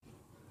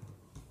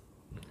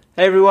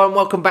Hey everyone,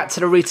 welcome back to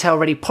the Retail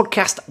Ready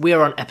podcast. We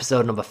are on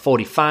episode number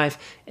 45,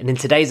 and in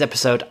today's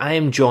episode, I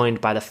am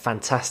joined by the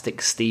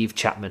fantastic Steve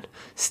Chapman.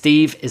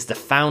 Steve is the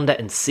founder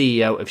and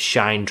CEO of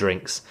Shine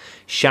Drinks.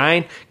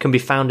 Shine can be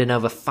found in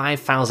over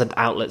 5,000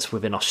 outlets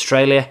within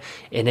Australia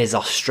and is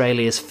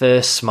Australia's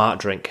first smart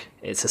drink.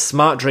 It's a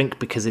smart drink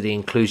because of the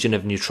inclusion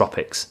of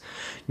nootropics.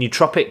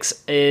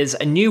 Nootropics is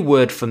a new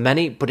word for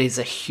many, but it's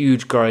a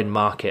huge growing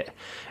market.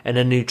 And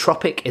a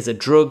nootropic is a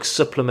drug,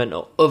 supplement,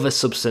 or other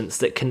substance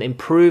that can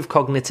improve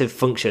cognitive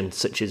function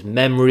such as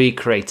memory,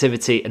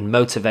 creativity, and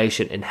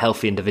motivation in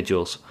healthy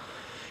individuals.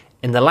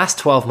 In the last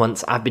 12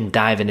 months, I've been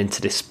diving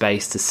into this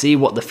space to see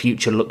what the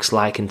future looks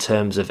like in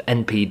terms of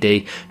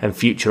NPD and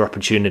future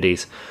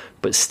opportunities.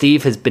 But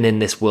Steve has been in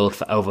this world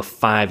for over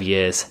 5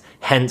 years,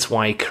 hence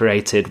why he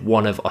created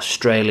one of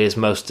Australia's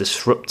most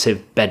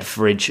disruptive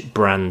beverage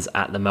brands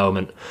at the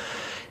moment.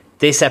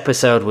 This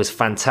episode was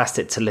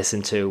fantastic to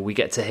listen to. We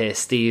get to hear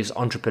Steve's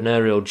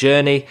entrepreneurial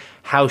journey,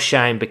 how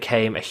Shine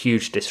became a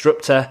huge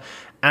disruptor,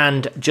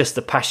 and just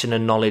the passion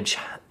and knowledge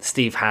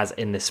Steve has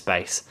in this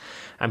space.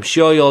 I'm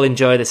sure you'll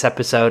enjoy this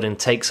episode and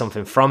take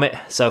something from it.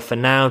 So for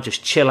now,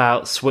 just chill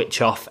out,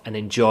 switch off, and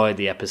enjoy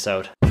the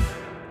episode.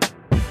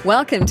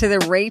 Welcome to the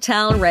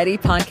Retail Ready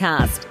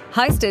podcast,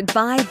 hosted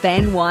by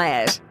Ben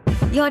Wyatt.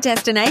 Your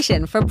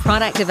destination for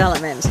product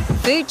development,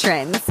 food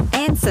trends,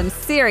 and some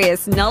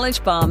serious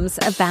knowledge bombs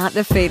about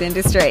the food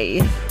industry.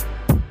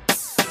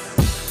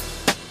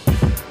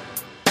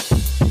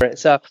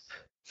 So,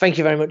 thank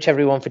you very much,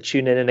 everyone, for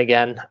tuning in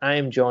again. I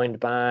am joined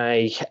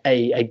by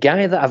a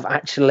guy that I've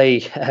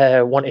actually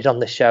wanted on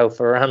the show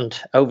for around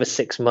over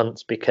 6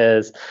 months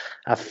because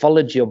I've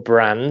followed your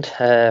brand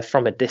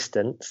from a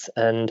distance.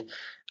 And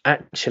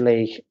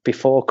actually,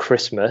 before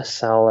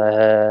Christmas,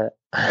 I'll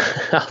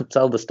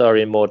tell the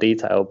story in more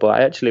detail, but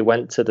I actually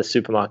went to the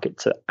supermarket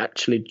to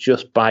actually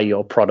just buy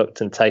your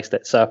product and taste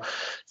it. So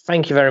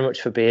thank you very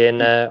much for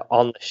being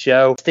on the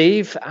show,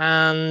 Steve.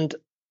 And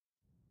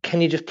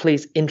can you just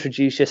please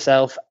introduce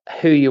yourself,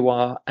 who you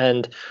are,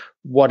 and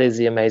what is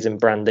the amazing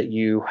brand that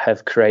you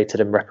have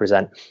created and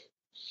represent?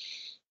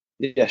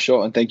 Yeah,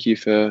 sure. And thank you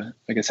for,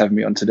 having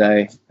me on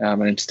today. My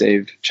name's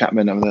Steve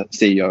Chapman. I'm the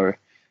CEO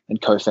and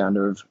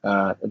co-founder of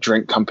a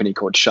drink company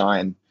called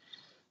Shine.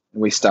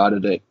 We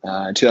started it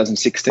in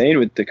 2016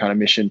 with the kind of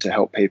mission to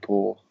help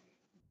people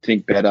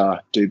think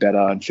better, do better,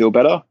 and feel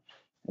better,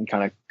 and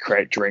kind of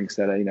create drinks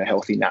that are,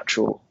 healthy,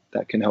 natural,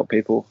 that can help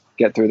people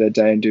get through their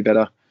day and do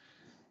better.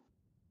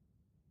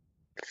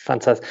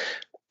 Fantastic.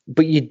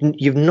 But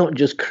you've not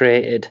just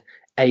created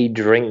a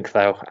drink,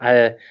 though.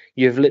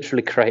 You've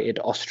literally created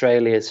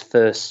Australia's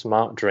first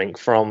smart drink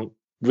from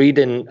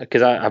reading,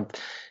 because I'm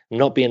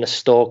not being a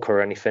stalker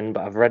or anything,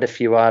 but I've read a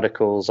few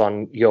articles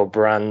on your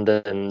brand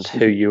and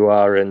who you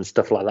are and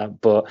stuff like that.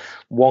 But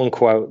one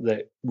quote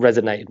that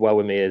resonated well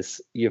with me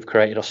is you've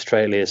created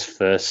Australia's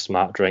first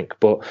smart drink.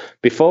 But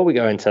before we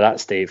go into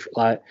that, Steve,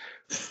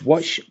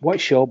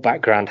 what's your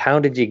background? How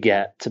did you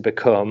get to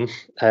become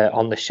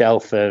on the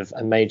shelf of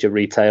a major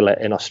retailer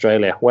in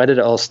Australia? Where did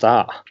it all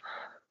start?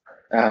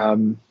 I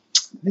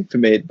think for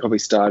me, it probably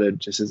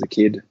started just as a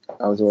kid.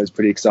 I was always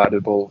pretty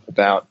excitable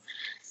about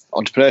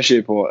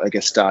entrepreneurship, or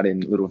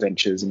starting little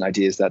ventures and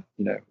ideas that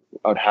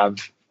I'd have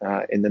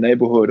in the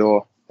neighborhood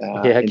or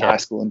in high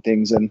school and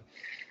things. And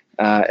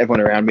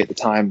everyone around me at the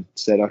time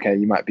said, "Okay,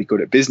 you might be good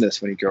at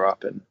business when you grow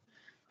up." And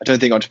I don't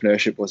think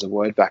entrepreneurship was a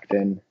word back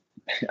then.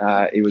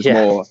 It was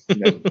more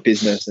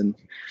business. And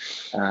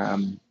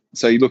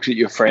so you looked at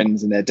your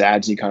friends and their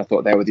dads, and you kind of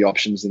thought they were the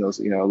options. And there was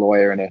a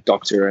lawyer and a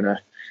doctor and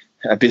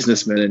a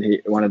businessman,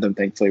 and one of them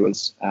thankfully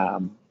was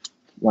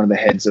one of the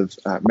heads of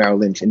Merrill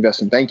Lynch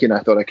investment banking. And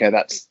I thought, okay,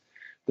 that's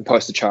the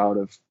poster child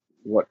of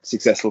what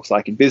success looks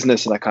like in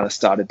business. And I kind of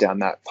started down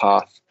that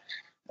path,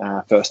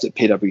 first at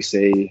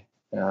PwC,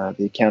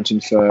 the accounting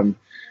firm.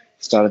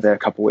 Started there a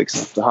couple of weeks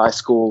after high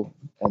school,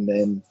 and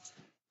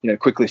then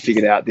quickly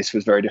figured out this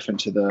was very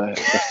different to the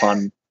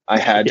fun I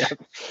had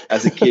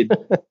as a kid,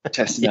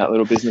 testing out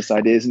little business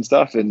ideas and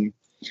stuff, and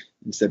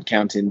instead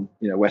counting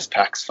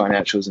Westpac's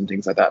financials and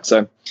things like that.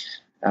 So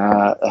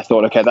I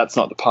thought, okay, that's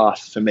not the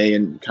path for me,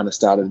 and kind of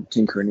started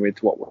tinkering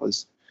with what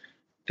was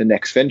the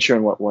next venture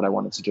and what I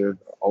wanted to do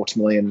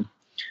ultimately. And I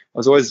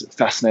was always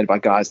fascinated by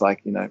guys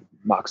like,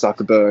 Mark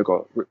Zuckerberg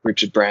or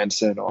Richard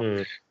Branson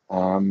or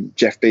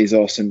Jeff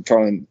Bezos, and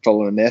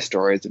following their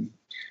stories. And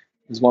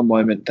there's one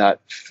moment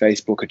that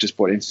Facebook had just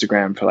bought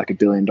Instagram for like $1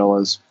 billion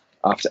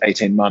after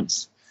 18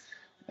 months.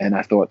 And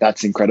I thought,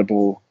 that's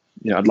incredible.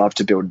 I'd love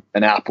to build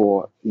an app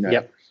or,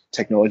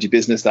 technology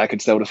business that I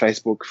could sell to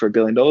Facebook for $1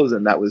 billion.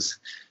 And that was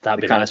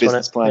the kind of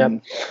business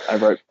plan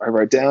I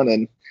wrote down.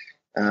 And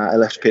I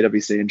left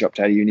PwC and dropped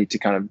out of uni to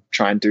kind of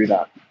try and do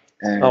that.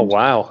 And, oh,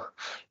 wow.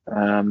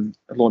 I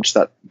launched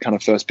that kind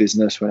of first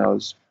business when I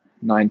was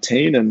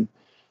 19, and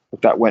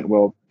that went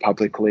well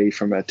publicly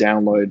from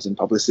downloads and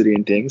publicity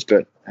and things,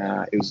 but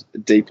it was a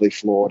deeply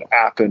flawed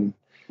app, and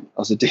I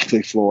was a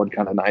deeply flawed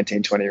kind of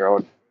 19,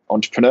 20-year-old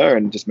entrepreneur,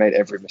 and just made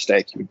every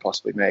mistake you would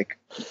possibly make.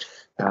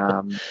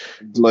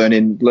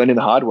 learning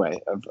the hard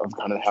way of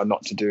kind of how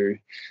not to do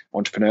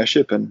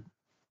entrepreneurship and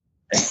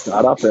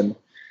startup, and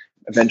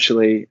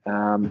eventually,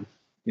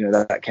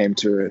 that came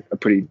to a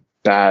pretty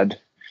bad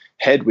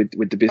head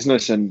with the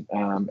business, and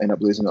ended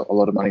up losing a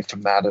lot of money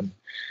from that. And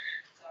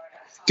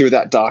through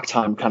that dark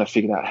time, kind of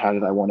figured out how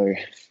did I want to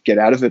get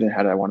out of it, and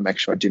how did I want to make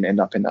sure I didn't end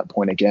up in that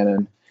point again.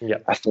 And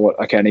I thought,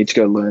 okay, I need to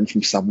go learn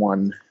from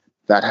someone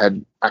that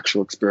had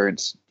actual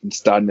experience in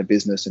starting a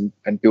business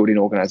and building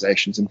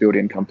organizations and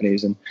building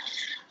companies. And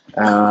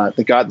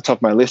the guy at the top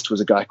of my list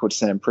was a guy called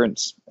Sam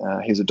Prince.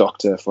 He's a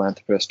doctor,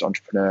 philanthropist,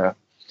 entrepreneur,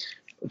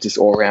 just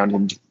all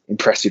around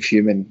impressive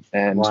human.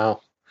 And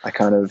wow. I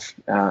kind of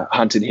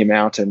hunted him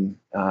out, and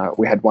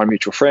we had one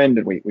mutual friend,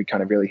 and we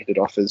kind of really hit it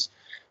off as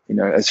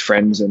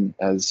friends, and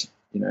as,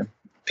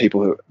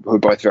 people who are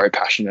both very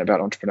passionate about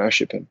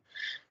entrepreneurship.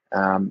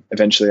 And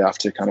eventually,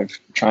 after kind of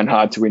trying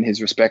hard to win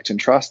his respect and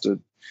trust,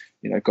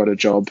 got a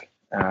job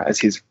as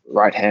his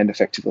right hand,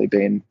 effectively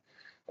being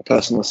a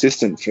personal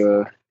assistant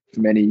for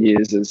many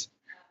years,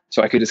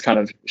 so I could just kind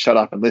of shut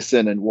up and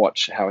listen and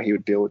watch how he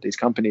would build these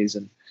companies,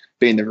 and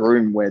be in the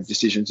room where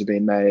decisions are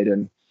being made,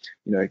 and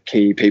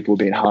key people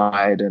being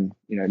hired, and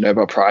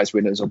Nobel Prize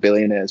winners or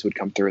billionaires would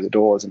come through the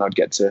doors, and I'd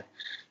get to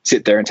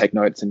sit there and take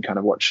notes and kind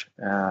of watch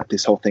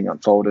this whole thing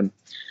unfold. And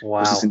wow.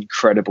 It was just an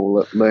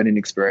incredible learning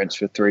experience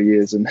for 3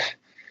 years, and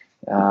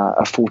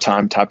a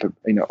full-time type of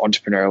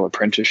entrepreneurial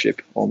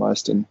apprenticeship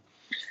almost. And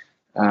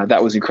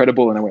that was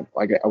incredible. And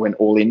I went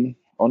all in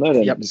on it,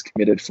 and just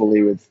committed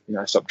fully with,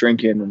 I stopped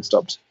drinking and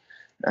stopped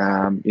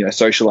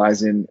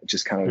socializing,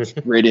 just kind of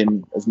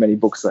reading as many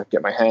books as I could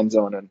get my hands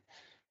on, and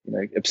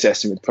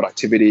obsessing with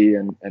productivity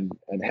and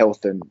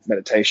health and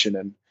meditation,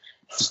 and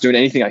just doing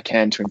anything I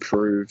can to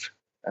improve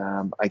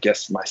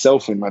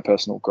myself and my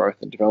personal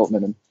growth and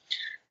development. And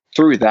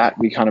through that,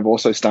 we kind of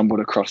also stumbled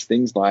across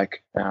things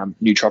like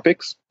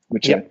nootropics,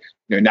 which are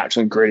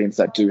natural ingredients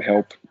that do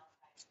help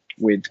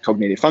with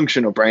cognitive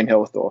function or brain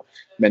health or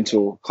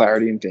mental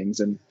clarity and things.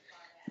 And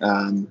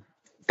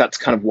that's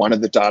kind of one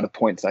of the data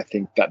points, I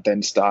think, that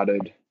then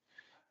started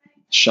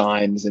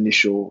Shine's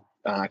initial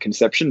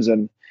conceptions.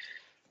 And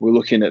we're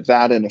looking at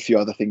that and a few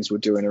other things we're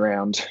doing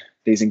around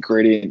these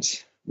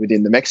ingredients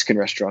within the Mexican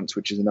restaurants,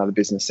 which is another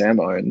business Sam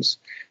owns.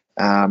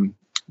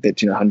 That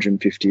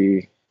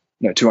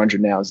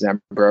 200 now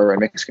Zambrero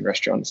Mexican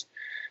restaurants.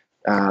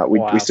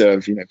 We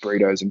serve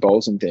burritos and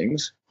bowls and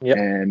things.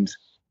 And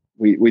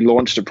we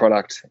launched a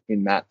product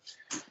in that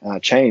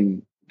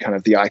chain, kind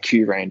of the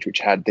IQ range, which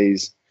had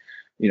these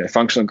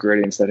functional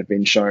ingredients that have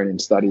been shown in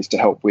studies to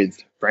help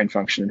with brain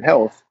function and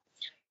health.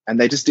 And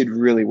they just did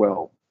really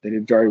well. They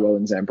did very well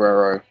in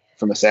Zambrero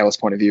from a sales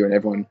point of view, and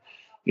everyone,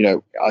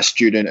 a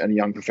student and a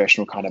young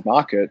professional kind of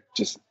market,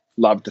 just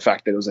loved the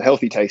fact that it was a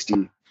healthy,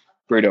 tasty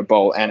burrito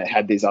bowl, and it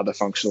had these other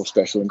functional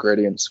special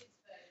ingredients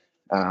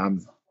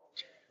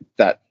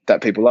that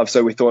people love.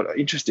 So we thought,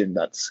 interesting,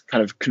 that's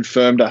kind of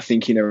confirmed our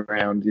thinking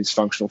around this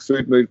functional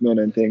food movement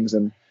and things.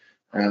 And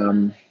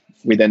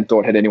we then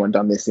thought, had anyone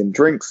done this in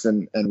drinks?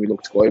 And we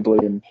looked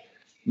globally, and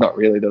not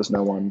really. There was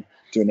no one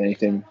doing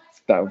anything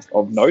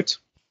of note.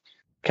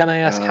 Can I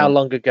ask how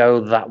long ago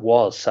that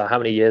was? So how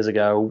many years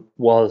ago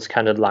was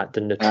kind of like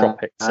the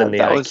nootropics in the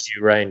IQ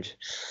range?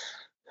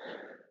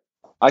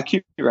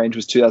 IQ range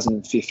was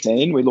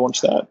 2015. We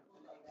launched that.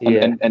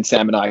 And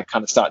Sam and I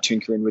kind of start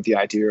tinkering with the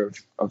idea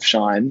of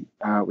Shine,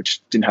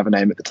 which didn't have a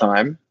name at the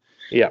time.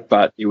 Yeah.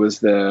 But it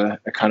was a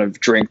kind of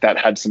drink that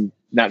had some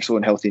natural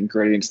and healthy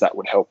ingredients that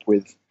would help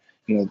with,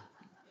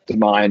 the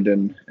mind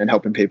and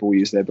helping people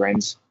use their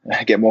brains,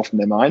 get more from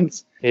their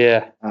minds.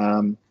 Yeah.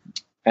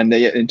 And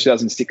in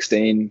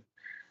 2016,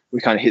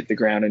 we kind of hit the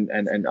ground,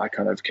 and I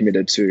kind of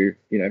committed to,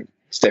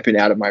 stepping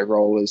out of my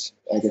role as,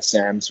 I guess,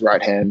 Sam's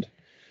right hand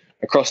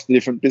across the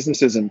different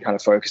businesses, and kind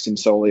of focusing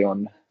solely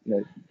on,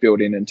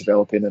 building and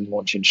developing and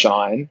launching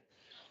Shine.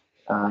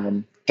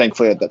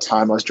 Thankfully, at that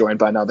time, I was joined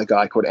by another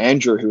guy called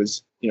Andrew, who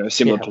was, a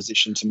similar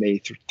position to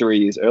me 3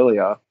 years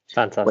earlier.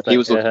 Fantastic. He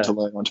was looking to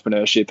learn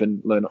entrepreneurship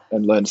and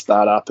learn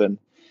startup. And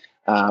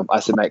I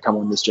said, mate, come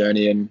on this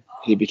journey. And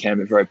he became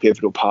a very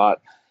pivotal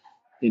part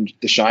in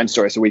the Shine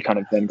story. So we kind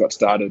of then got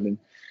started and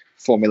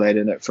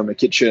formulated it from a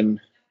kitchen,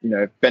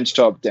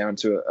 benchtop down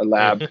to a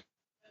lab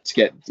to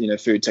get,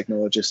 food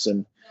technologists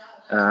and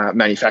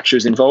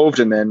manufacturers involved.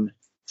 And then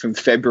from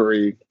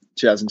February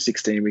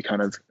 2016, we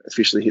kind of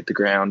officially hit the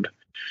ground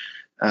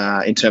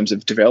in terms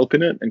of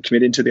developing it and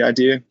committing to the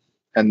idea.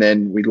 And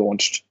then we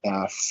launched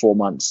 4.5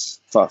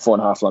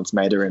 months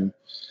later, in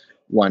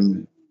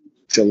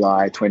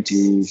July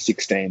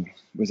 2016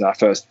 was our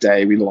first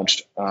day we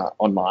launched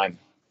online.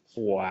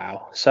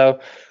 Wow. So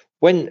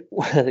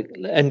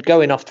and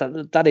going off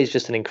that is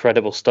just an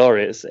incredible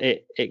story.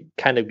 It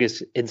kind of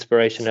gives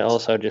inspiration. It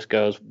also just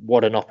goes,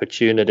 what an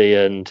opportunity.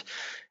 And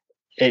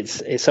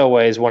it's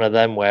always one of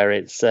them where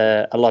it's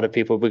a lot of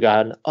people will be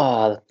going,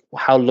 oh,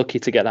 how lucky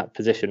to get that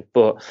position.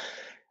 But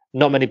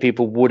not many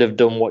people would have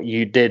done what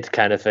you did,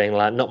 kind of thing.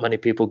 Like, not many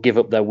people give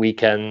up their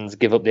weekends,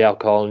 give up the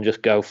alcohol, and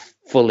just go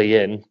fully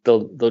in.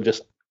 They'll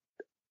just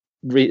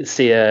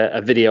see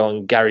a video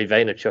on Gary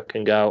Vaynerchuk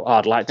and go, oh,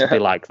 I'd like to be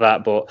like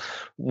that, but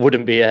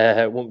wouldn't be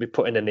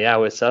putting in the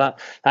hours. So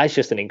that's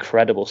just an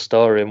incredible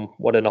story, and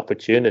what an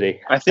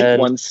opportunity. I think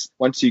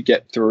once you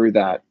get through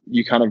that,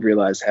 you kind of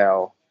realize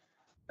how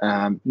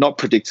not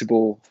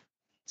predictable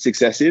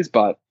success is.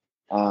 But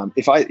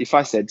if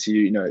I said to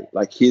you,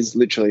 like, here's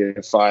literally a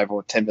 $5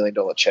 or $10 million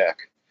check,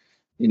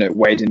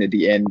 waiting at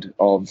the end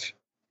of,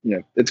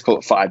 let's call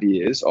it 5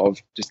 years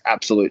of just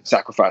absolute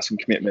sacrifice and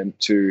commitment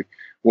to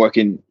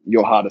working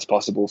your hardest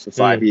possible for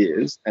 5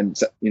 years, and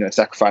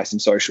sacrificing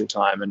social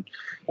time and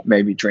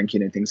maybe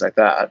drinking and things like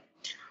that.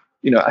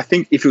 I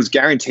think if it was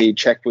guaranteed,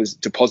 check was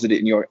deposited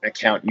in your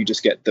account, you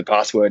just get the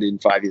password in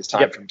 5 years'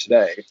 time from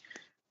today.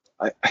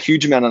 A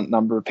huge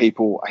number of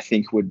people, I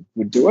think, would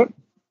do it.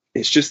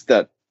 It's just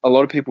that a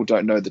lot of people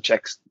don't know the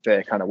checks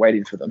they're kind of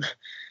waiting for them.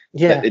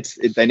 Yeah,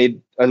 they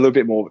need a little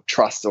bit more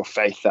trust or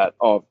faith that,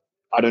 oh,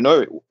 I don't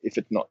know, if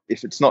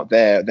it's not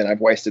there, then I've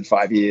wasted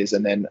 5 years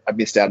and then I've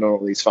missed out on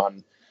all these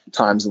fun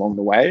times along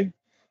the way.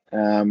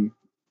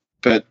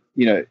 But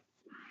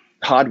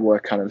hard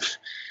work, kind of,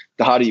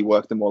 the harder you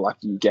work, the more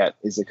lucky you get,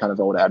 is a kind of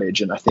old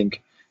adage. And I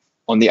think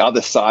on the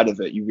other side of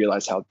it, you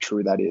realize how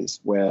true that is,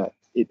 where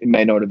it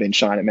may not have been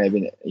shine, it may have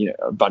been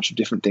a bunch of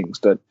different things,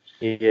 but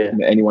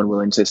anyone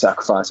willing to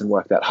sacrifice and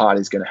work that hard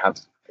is going to have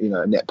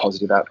a net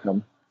positive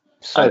outcome.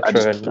 So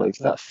true,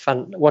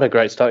 and what a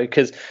great story,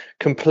 because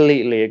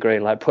completely agree.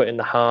 Like, putting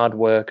the hard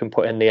work and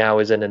putting the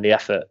hours in and the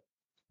effort,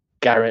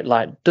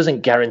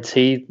 doesn't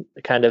guarantee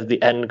kind of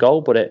the end goal,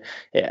 but it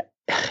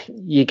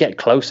you get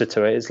closer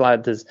to it. It's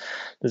like there's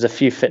a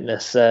few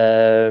fitness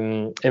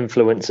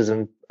influencers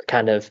and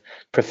kind of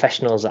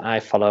professionals that I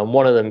follow, and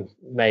one of them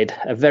made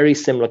a very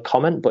similar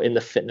comment, but in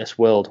the fitness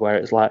world, where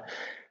it's like,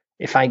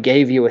 if I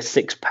gave you a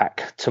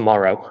 6-pack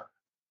tomorrow,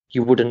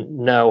 you wouldn't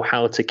know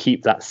how to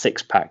keep that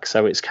 6-pack.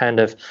 So it's kind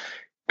of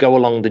go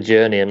along the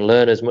journey and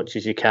learn as much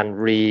as you can,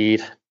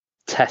 read,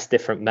 test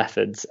different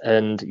methods,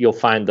 and you'll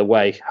find the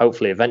way,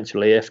 hopefully,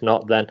 eventually. If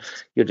not, then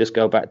you'll just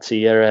go back to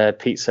your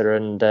pizza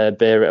and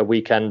beer at a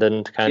weekend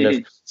and kind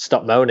of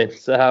stop moaning.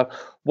 So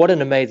what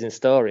an amazing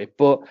story.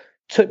 But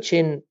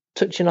touching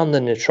on the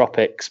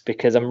nootropics,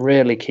 because I'm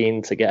really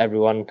keen to get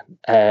everyone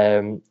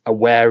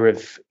aware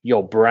of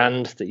your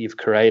brand that you've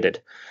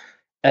created.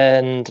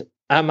 And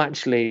I'm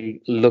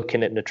actually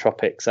looking at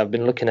nootropics. I've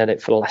been looking at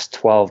it for the last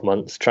 12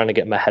 months, trying to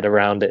get my head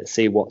around it,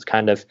 see what's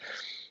kind of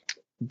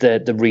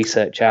the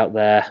research out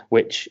there,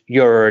 which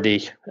you're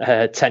already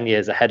 10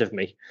 years ahead of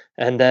me.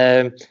 And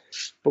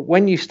but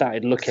when you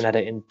started looking at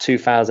it in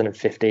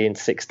 2015,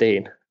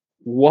 16,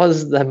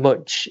 was there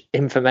much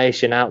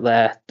information out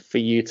there for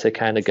you to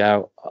kind of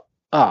go,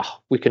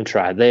 we can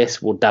try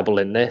this, we'll dabble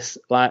in this?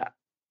 Like,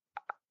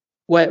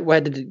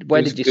 where did you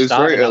start? It was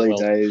very early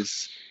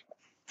days.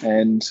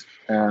 And,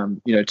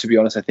 to be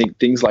honest, I think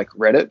things like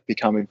Reddit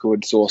become a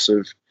good source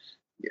of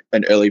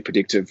an early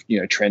predictive,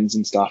 trends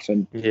and stuff.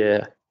 And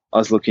I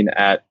was looking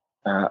at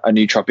a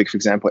nootropic, for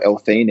example,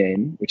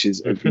 L-theanine, which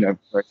is a very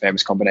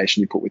famous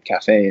combination you put with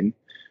caffeine.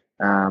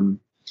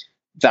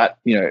 That,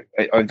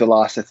 over the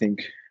last, I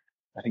think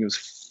it was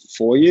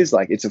 4 years,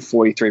 like, it's a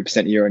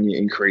 43% year-on-year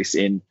increase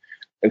in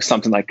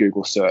something like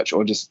Google search,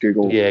 or just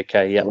Google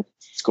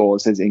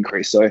scores has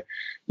increased. So,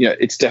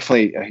 it's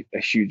definitely a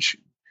huge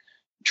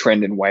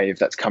trend and wave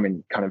that's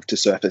coming kind of to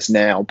surface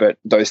now. But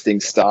those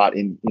things start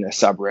in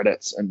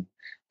subreddits and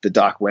the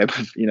dark web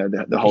of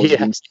the whole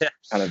kind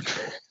of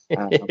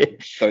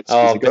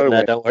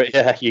don't worry.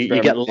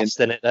 You get lost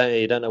in it, don't you?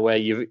 You don't know where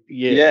you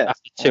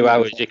after 2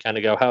 hours you kind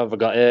of go, how have I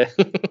got here?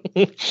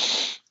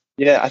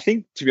 I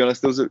think, to be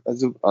honest, there was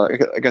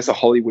a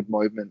Hollywood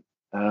moment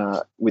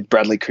with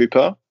Bradley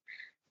Cooper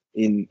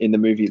in the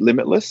movie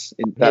Limitless,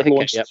 that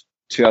launched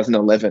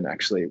 2011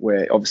 actually,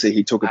 where obviously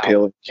he took a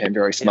pill and became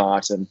very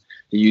smart, and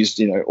he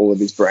used all of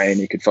his brain,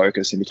 he could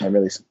focus and became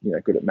really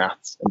good at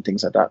maths and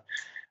things like that.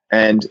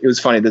 And it was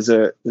funny, there's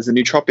a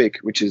nootropic,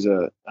 which is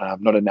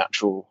not a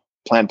natural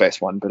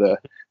plant-based one, but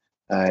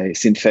a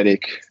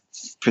synthetic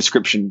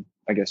prescription,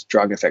 I guess,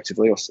 drug,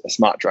 effectively, or a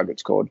smart drug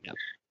it's called,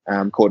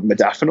 called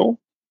modafinil.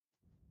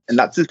 And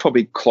that's as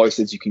probably close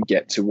as you can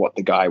get to what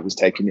the guy was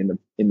taking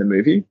in the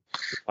movie.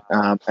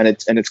 And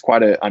it's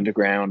quite an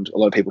underground. A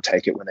lot of people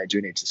take it when they do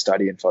need to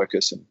study and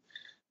focus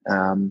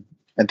and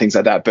things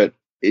like that. But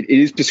it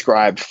is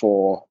prescribed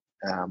for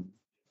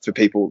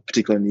people,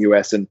 particularly in the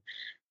US. And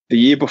the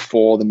year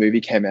before the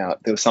movie came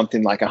out, there was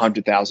something like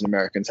 100,000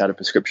 Americans had a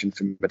prescription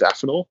for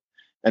modafinil.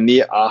 And the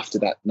year after,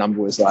 that number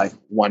was like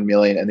 1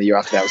 million. And the year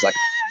after that was like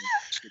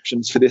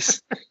prescriptions for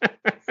this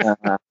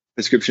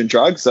prescription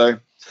drug. So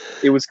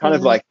it was kind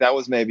of like, that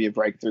was maybe a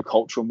breakthrough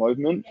cultural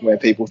movement where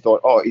people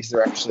thought, is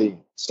there actually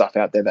stuff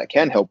out there that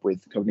can help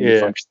with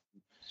cognitive function,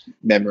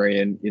 memory,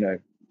 and,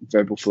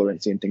 verbal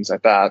fluency and things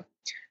like that.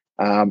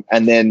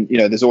 And then,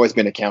 there's always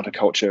been a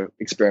counterculture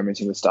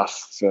experimenting with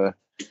stuff for,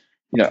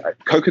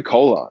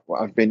 Coca-Cola.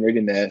 I've been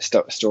reading their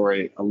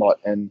story a lot,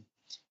 and,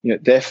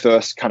 their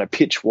first kind of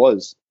pitch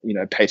was,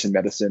 patent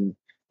medicine,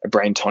 a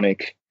brain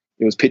tonic.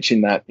 It was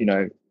pitching that,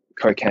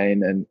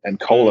 cocaine and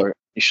cola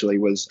initially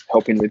was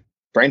helping with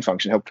brain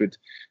function, helped with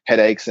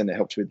headaches, and it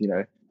helped with,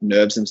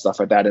 nerves and stuff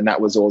like that. And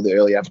that was all the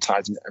early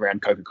advertising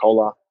around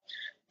Coca-Cola.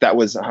 That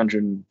was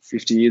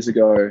 150 years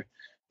ago.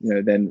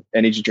 Then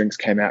energy drinks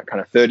came out kind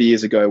of 30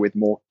 years ago with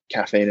more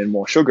caffeine and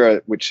more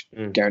sugar, which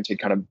guaranteed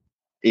kind of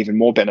even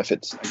more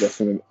benefits, I guess,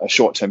 from a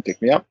short-term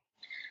pick-me-up.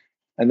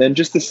 And then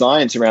just the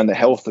science around the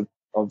health of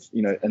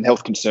and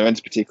health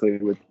concerns,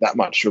 particularly with that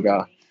much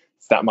sugar,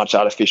 that much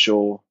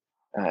artificial,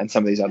 and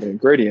some of these other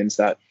ingredients,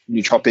 that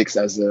nootropics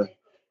as a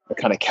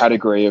kind of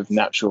category of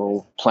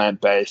natural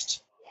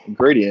plant-based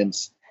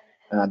ingredients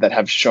that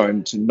have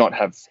shown to not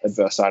have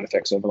adverse side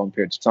effects over long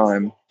periods of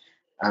time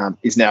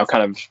is now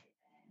kind of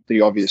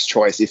the obvious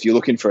choice. If you're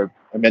looking for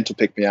a mental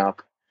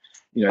pick-me-up,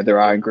 there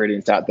are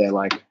ingredients out there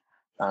like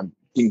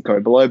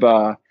ginkgo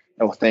biloba,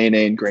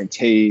 L-theanine, green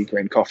tea,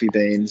 green coffee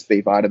beans,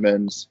 B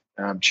vitamins,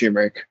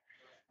 turmeric,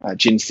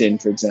 ginseng,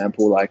 for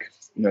example. Like,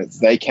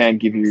 they can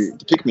give you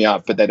the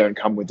pick-me-up, but they don't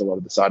come with a lot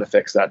of the side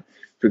effects that,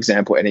 for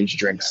example, energy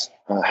drinks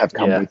have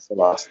come with the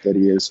last 30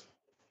 years.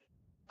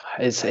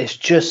 It's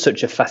just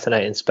such a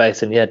fascinating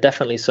space, and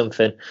definitely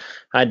something.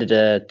 I did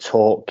a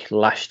talk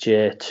last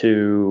year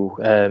to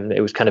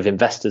it was kind of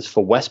investors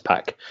for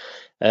Westpac,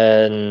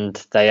 and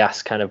they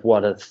asked kind of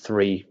what are the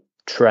 3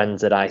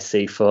 trends that I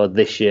see for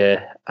this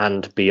year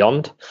and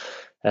beyond.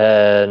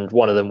 And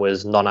one of them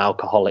was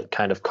non-alcoholic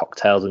kind of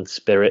cocktails and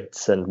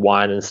spirits and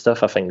wine and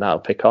stuff. I think that'll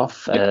pick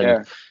off.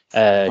 And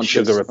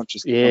sugar,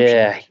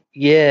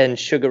 and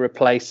sugar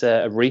replace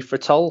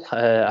erythritol.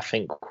 I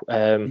think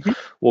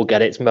will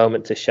get its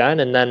moment to shine.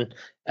 And then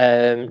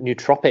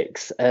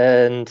nootropics,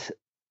 and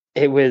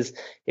it was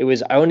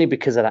only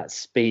because of that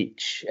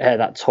speech,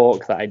 that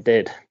talk that I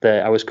did,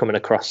 that I was coming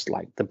across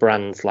like the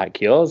brands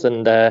like yours.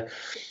 And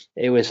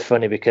it was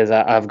funny because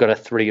I've got a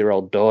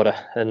 3-year-old daughter,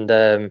 and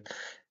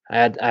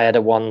I had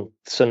one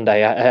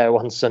Sunday, and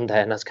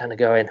I was kind of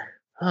going,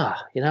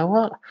 you know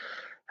what?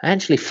 I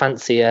actually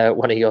fancy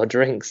one of your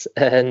drinks.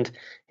 And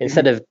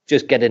instead of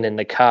just getting in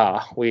the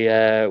car, we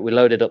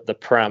loaded up the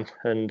pram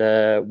and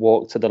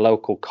walked to the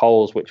local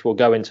Coles, which we'll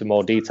go into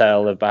more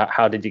detail about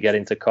how did you get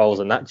into Coles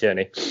and that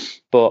journey.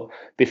 But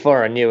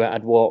before I knew it,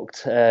 I'd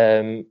walked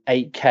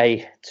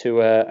 8K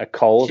to a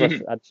Coles.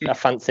 I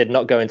fancied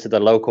not going to the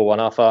local one.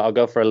 I thought I'll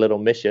go for a little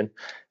mission.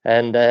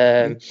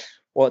 And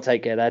what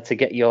take it there to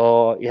get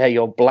your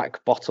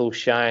black bottle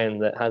shine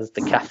that has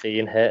the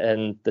caffeine hit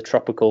and the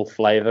tropical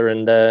flavor,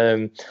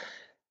 and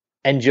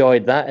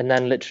enjoyed that. And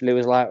then literally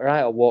was like,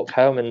 right, I'll walk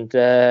home and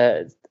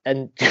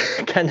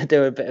kind of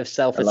do a bit of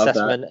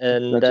self-assessment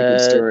and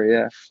that's a good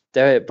story,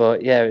 do it.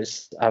 But it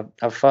was,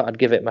 I thought I'd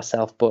give it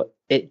myself, but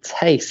it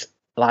tastes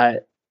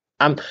like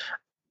I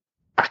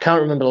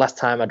can't remember the last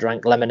time I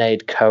drank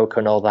lemonade, Coke,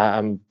 and all that.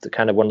 I'm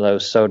kind of one of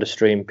those soda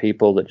stream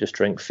people that just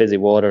drink fizzy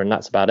water, and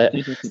that's about it.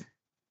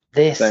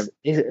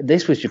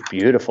 This was just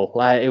beautiful.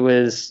 Like, it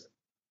was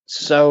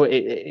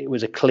it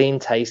was a clean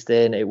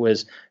tasting.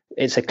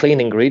 It's a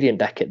clean ingredient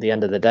deck at the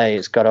end of the day.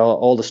 It's got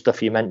all the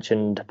stuff you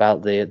mentioned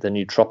about the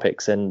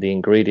nootropics and the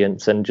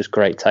ingredients, and just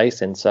great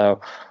tasting. So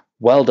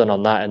well done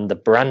on that. And the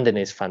branding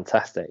is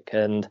fantastic.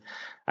 And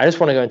I just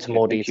want to go into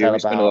more detail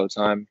about. Spend a lot of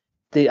time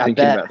thinking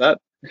about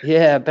that.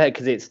 Yeah, I bet,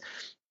 because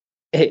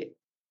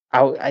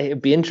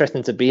it'd be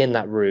interesting to be in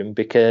that room,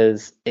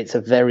 because it's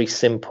a very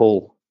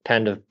simple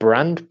kind of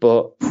brand,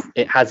 but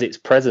it has its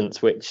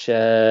presence, which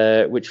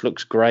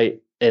looks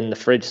great in the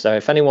fridge. So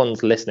if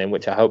anyone's listening,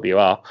 which I hope you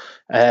are,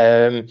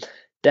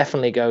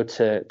 definitely go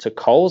to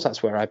Coles.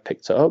 That's where I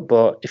picked it up.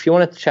 But if you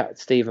wanted to chat,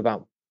 Steve,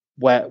 about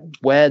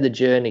where the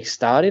journey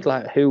started,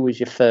 like who was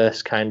your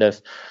first kind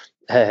of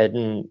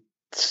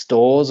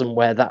stores and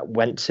where that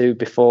went to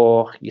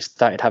before you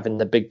started having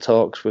the big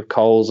talks with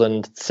Coles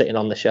and sitting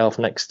on the shelf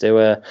next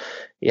to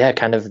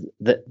kind of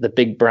the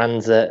big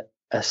brands that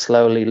are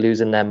slowly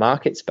losing their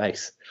market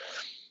space.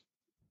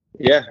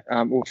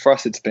 Well, for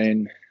us, it's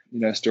been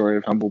a story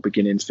of humble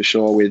beginnings for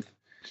sure.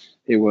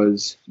 It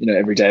was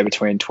every day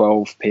between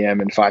 12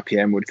 p.m. and 5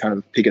 p.m. would kind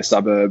of pick a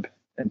suburb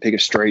and pick a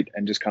street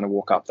and just kind of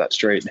walk up that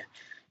street,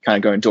 kind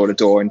of going door to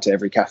door into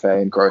every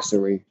cafe and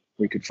grocery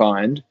we could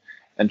find,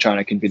 and trying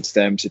to convince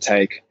them to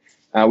take.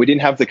 We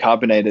didn't have the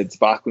carbonated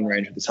sparkling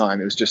range at the time.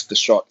 It was just the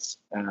shots,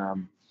 a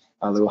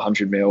little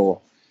 100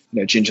 ml.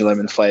 Ginger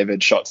lemon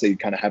flavored shots that you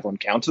kind of have on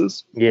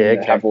counters.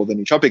 Have all the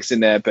nootropics in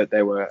there, but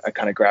they were a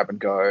kind of grab and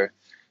go,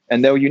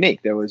 and they were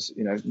unique. There was,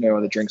 no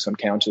other drinks on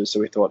counters.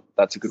 So we thought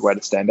that's a good way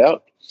to stand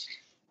out.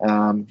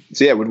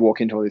 We'd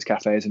walk into all these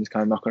cafes and just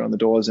kind of knocking on the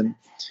doors and,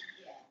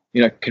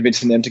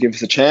 convincing them to give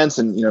us a chance.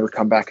 And, we'd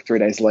come back 3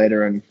 days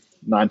later and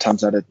 9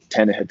 times out of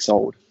 10 it had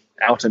sold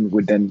out, and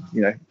would then,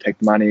 take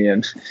the money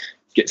and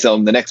sell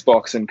them the next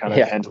box and kind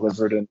of hand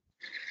deliver it. And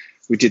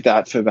we did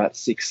that for about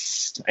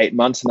 6 to 8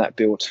 months, and that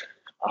built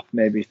up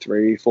maybe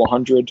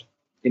 300-400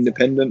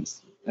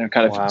 independents, and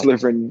kind of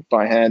delivering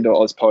by hand or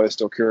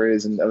Ozpost or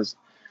couriers, and that was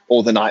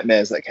all the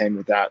nightmares that came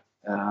with that,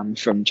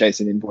 from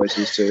chasing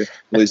invoices to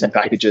losing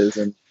packages.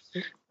 And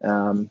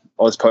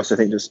Ozpost, I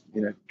think, just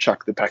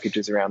chuck the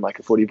packages around like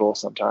a footy ball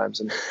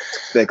sometimes, and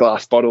they're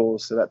glass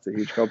bottles, so that's a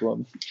huge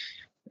problem.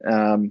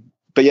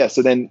 but yeah,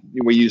 so then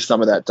we used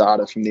some of that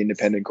data from the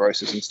independent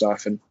grocers and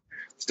stuff, and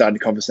started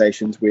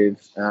conversations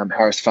with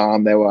Harris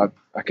Farm. They were,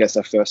 I guess,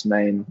 our first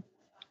main,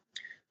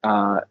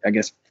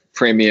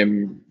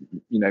 premium,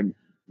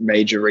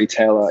 major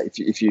retailer,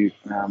 if you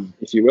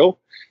will,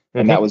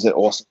 and that was an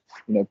awesome,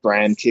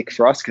 brand kick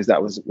for us, because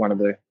that was one of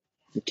the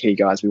key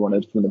guys we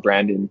wanted from the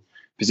branding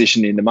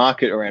position in the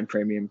market around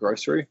premium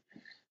grocery.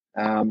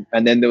 And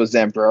then there was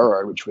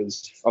Zambrero, which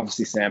was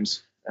obviously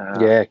Sam's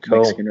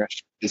Mexican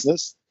restaurant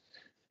business,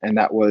 and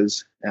that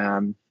was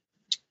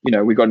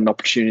we got an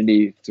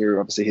opportunity through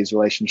obviously his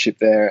relationship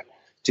there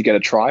to get a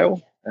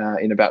trial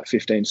in about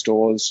 15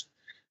 stores.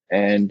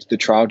 And the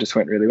trial just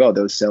went really well.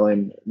 They were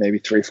selling maybe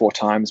 3-4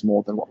 times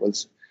more than what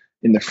was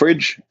in the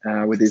fridge,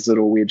 with these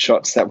little weird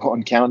shots that were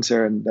on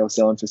counter, and they were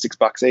selling for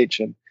 $6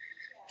 each. And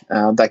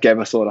that gave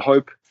us a lot of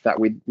hope that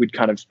we'd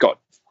kind of got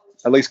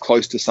at least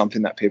close to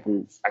something that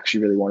people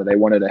actually really wanted. They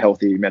wanted a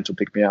healthy mental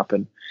pick-me-up,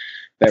 and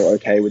they were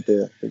okay with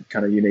the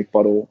kind of unique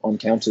bottle on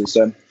counters.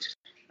 So,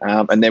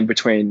 and then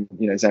between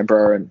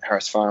Zambrero and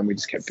Harris Farm, we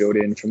just kept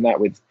building from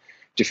that with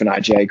different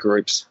IGA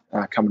groups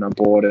coming on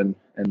board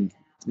and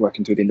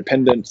working with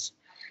independents.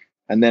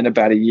 And then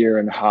about 1.5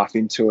 years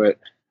into it,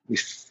 we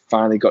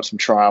finally got some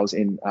trials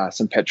in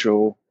some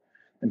petrol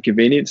and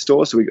convenience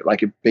stores. So we got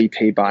like a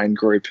BP buying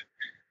group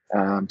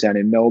down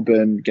in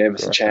Melbourne, gave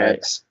us a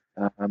chance.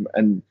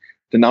 And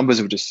the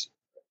numbers were just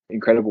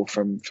incredible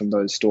from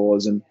those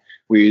stores. And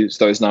we used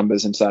those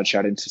numbers and started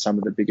chatting to some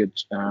of the bigger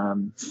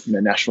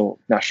national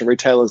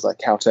retailers like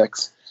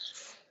Caltex.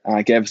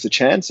 Gave us a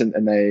chance,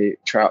 and they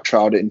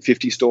trialed it in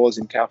 50 stores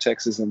in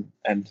Caltex's,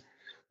 and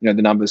the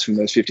numbers from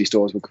those 50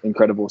 stores were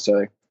incredible.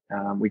 So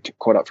we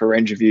caught up for a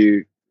range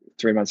review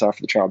 3 months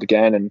after the trial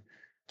began, and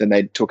then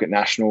they took it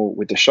national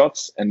with the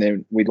shots, and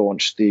then we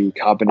launched the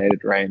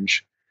carbonated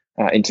range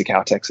into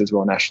Caltex as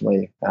well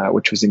nationally,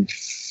 which was in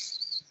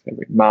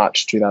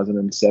March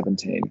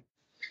 2017.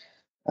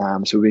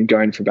 So we've been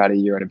going for about 1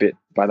 year and a bit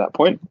by that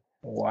point.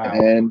 Wow.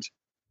 And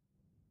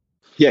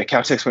yeah,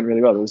 Caltex went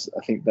really well.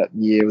 I think that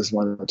year was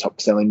one of the top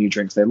selling new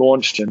drinks they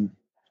launched, and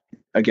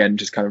again,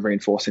 just kind of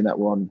reinforcing that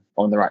we're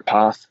on the right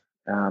path.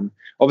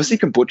 Obviously,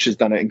 kombucha's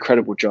done an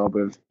incredible job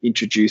of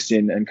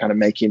introducing and kind of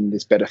making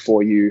this better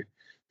for you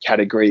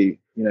category,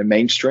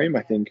 mainstream.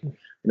 I think,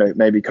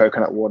 maybe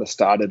coconut water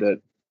started at,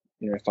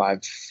 5,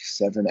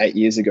 7, 8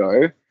 years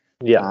ago.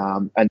 Yeah.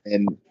 And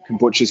then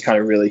kombucha's kind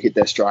of really hit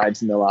their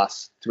strides in the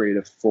last 3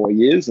 to 4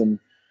 years. And,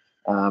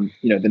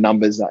 the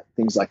numbers that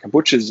things like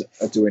kombuchas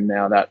are doing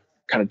now that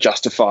kind of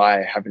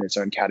justify having its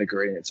own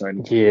category and its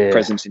own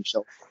presence in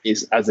shelf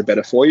is as a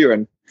better for you.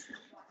 And,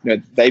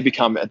 they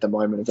become at the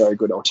moment a very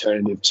good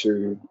alternative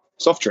to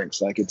soft drinks.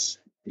 Like if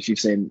you've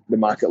seen the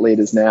market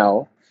leaders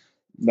now,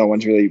 no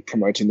one's really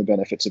promoting the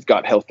benefits of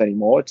gut health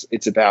anymore.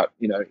 It's about,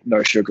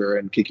 no sugar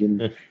and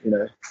kicking,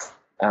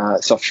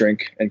 soft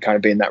drink and kind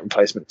of being that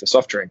replacement for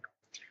soft drink,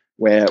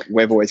 where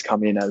we've always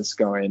come in as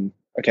going,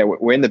 okay,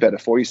 we're in the better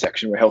for you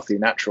section. We're healthy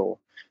and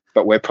natural,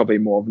 but we're probably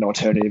more of an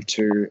alternative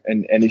to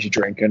an energy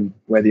drink, and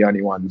we're the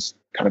only ones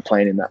kind of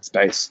playing in that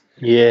space.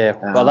 Yeah,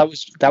 well,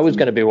 that was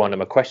going to be one of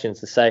my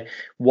questions to say,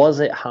 was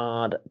it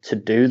hard to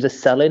do the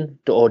selling,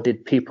 or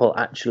did people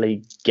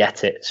actually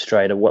get it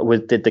straight away?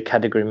 Did the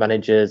category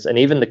managers and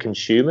even the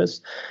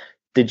consumers,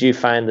 did you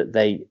find that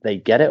they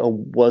get it, or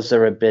was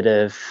there a bit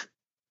of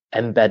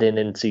embedding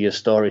into your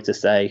story to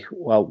say,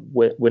 well,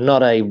 we're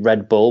not a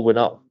Red Bull, we're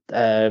not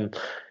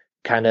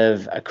kind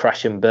of a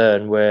crash and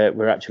burn,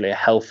 we're actually a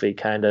healthy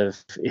kind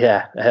of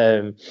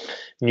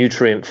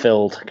nutrient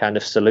filled kind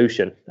of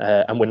solution,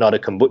 and we're not a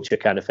kombucha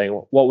kind of thing?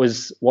 What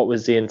was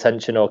the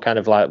intention, or kind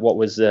of like what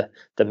was the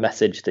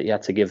message that you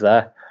had to give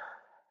there?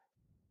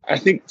 I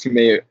think for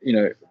me,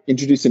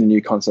 introducing a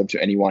new concept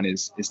to anyone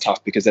is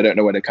tough, because they don't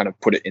know where to kind of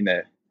put it in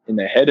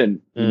their head, and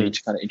you need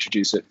to kind of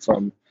introduce it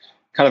from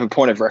kind of a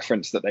point of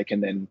reference that they can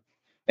then,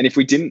 and if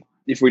we didn't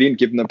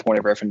give them the point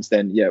of reference,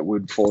 then it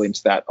would fall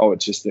into that,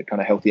 it's just a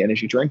kind of healthy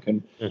energy drink.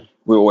 And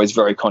we're always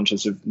very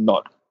conscious of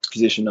not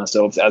positioning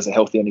ourselves as a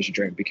healthy energy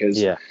drink,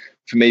 because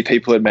for me,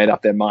 people had made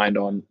up their mind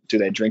on, do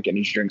they drink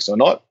energy drinks or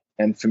not?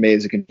 And for me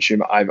as a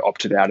consumer, I've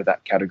opted out of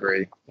that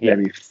category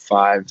maybe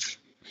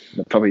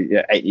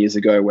 8 years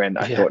ago, when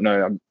I thought,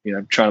 no,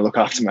 I'm trying to look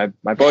after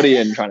my body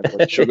and trying to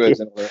avoid sugars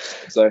and all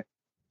that. So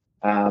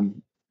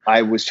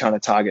I was trying to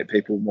target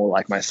people more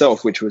like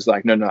myself, which was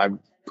like, no, I'm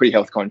pretty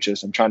health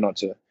conscious. I'm trying not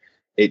to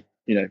eat,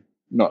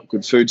 not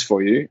good foods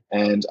for you,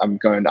 and I'm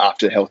going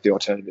after healthy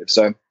alternatives.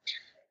 So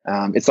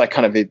it's like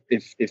kind of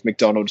if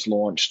McDonald's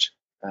launched,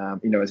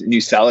 as a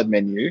new salad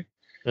menu,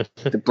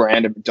 the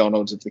brand of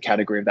McDonald's, of the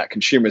category of that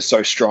consumer, is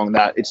so strong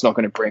that it's not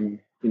going to bring,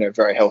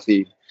 very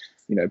healthy,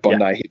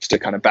 Bondi hipster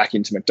kind of back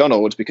into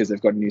McDonald's because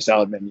they've got a new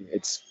salad menu.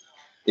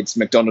 It's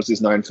McDonald's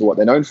is known for what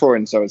they're known for,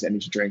 and so is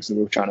energy drinks, and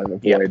we're trying to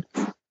avoid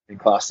being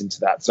classed into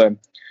that. So,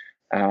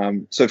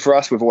 so for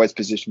us, we've always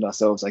positioned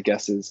ourselves, I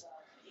guess, as,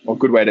 a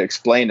good way to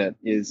explain it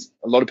is,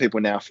 a lot of people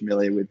are now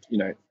familiar with,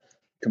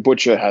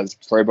 kombucha has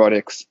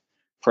probiotics.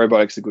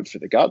 Probiotics are good for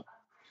the gut.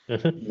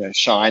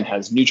 Shine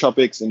has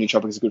nootropics, and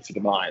nootropics are good for the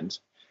mind.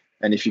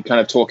 And if you're kind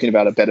of talking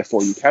about a better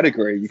for you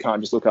category, you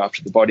can't just look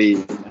after the body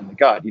and the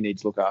gut. You need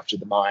to look after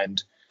the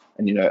mind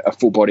and, a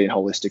full body and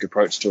holistic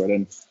approach to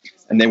it.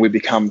 And then we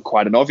become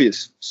quite an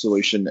obvious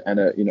solution and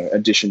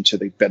addition to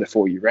the better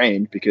for you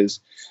range, because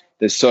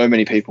there's so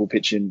many people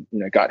pitching,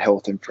 gut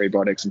health and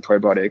prebiotics and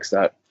probiotics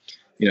that,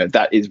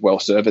 that is well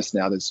serviced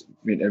now. There's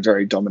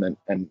very dominant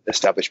and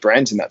established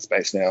brands in that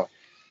space now.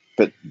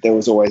 But there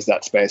was always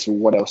that space. Well,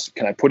 what else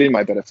can I put in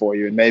my better for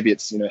you? And maybe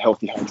it's,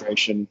 healthy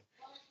hydration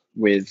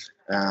with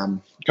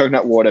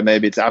coconut water,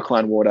 maybe it's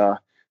alkaline water,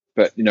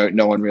 but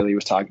no one really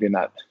was targeting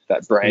that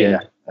brain,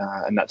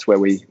 and that's where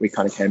we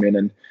kind of came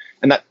in,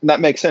 and that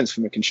makes sense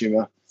from a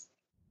consumer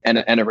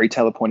and a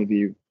retailer point of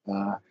view,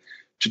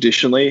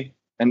 traditionally.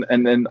 And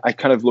then I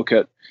kind of look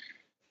at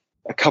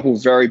a couple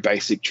very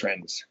basic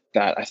trends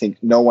that I think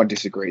no one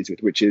disagrees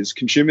with, which is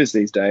consumers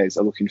these days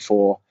are looking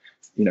for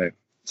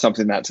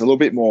something that's a little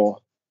bit more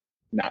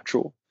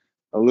natural,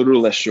 a little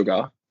less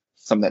sugar,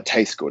 something that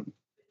tastes good.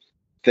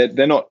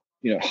 They're not,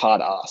 hard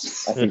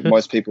ass. I think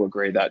most people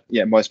agree that,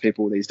 most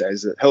people these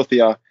days are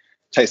healthier,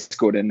 tastes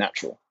good and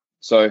natural.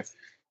 So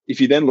if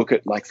you then look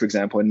at, like, for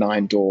example, a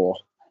 9-door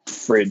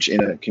fridge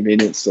in a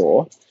convenience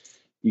store,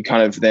 you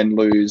kind of then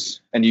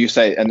lose, and you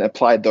say, and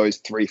apply those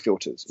 3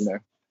 filters,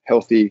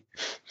 healthy,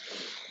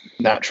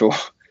 natural,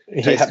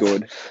 tastes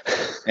good.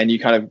 And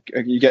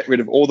you get rid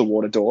of all the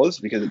water doors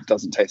because it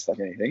doesn't taste like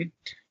anything.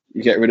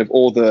 You get rid of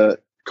all the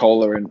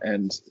cola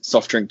and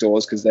soft drink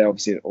doors because they're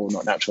obviously all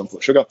not natural and full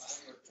of sugar.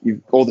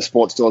 All the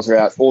sports doors are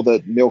out. All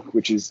the milk,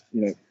 which is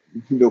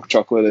milk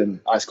chocolate and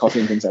iced coffee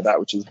and things like that,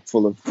 which is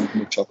full of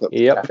milk chocolate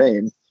with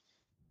caffeine.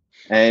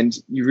 And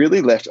you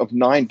really left of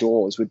 9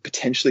 doors with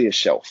potentially a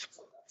shelf.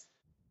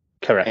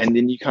 Correct. And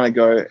then you kind of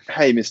go,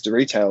 hey, Mr.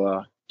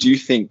 Retailer, do you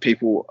think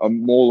people are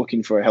more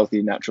looking for a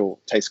healthy, natural,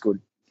 taste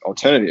good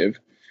alternative?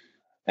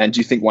 And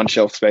do you think one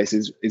shelf space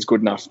is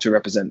good enough to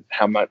represent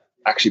how much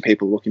actually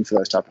people are looking for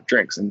those type of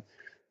drinks? And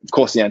of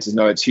course, the answer is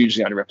no. It's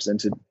hugely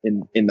underrepresented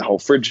in the whole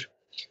fridge.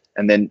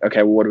 And then,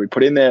 okay, well, what do we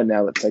put in there?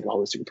 Now let's take a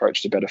holistic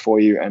approach to better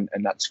for you. And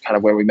that's kind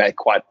of where we make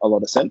quite a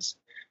lot of sense.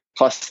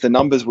 Plus, the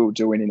numbers we were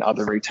doing in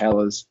other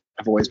retailers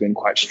have always been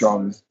quite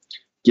strong,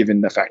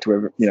 given the fact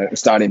we're a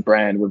starting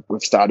brand.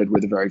 We've started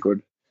with a very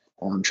good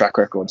track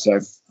record.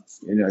 So,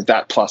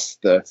 that plus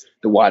the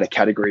wider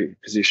category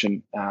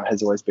position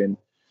has always been,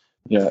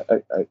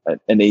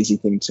 an easy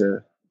thing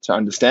to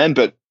understand.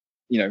 But,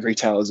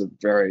 retailers are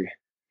very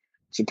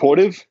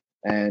supportive.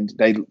 And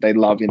they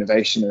love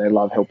innovation and they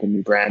love helping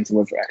new brands. And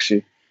we've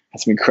actually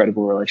had some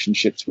incredible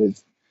relationships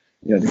with,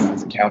 the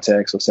guys at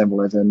Caltex or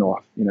 7-Eleven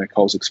or,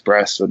 Coles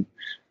Express and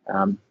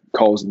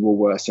Coles and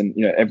Woolworths. And,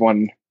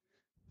 everyone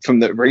from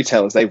the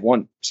retailers, they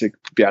want to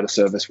be able to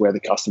service where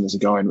the customers are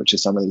going, which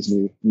is some of these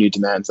new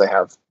demands they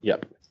have.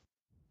 Yep.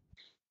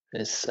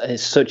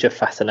 It's such a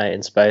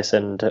fascinating space,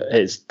 and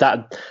it's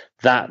that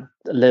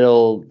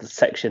little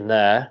section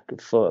there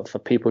for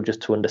people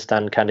just to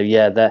understand kind of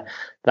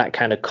that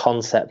kind of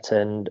concept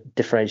and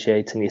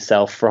differentiating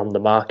yourself from the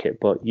market.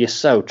 But you're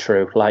so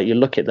true. Like, you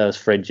look at those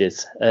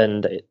fridges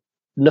and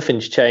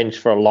nothing's changed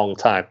for a long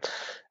time,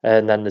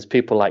 and then there's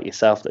people like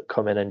yourself that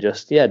come in and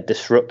just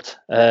disrupt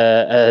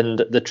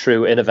and the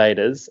true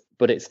innovators.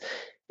 But it's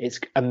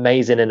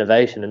amazing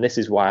innovation, and this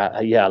is why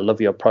I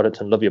love your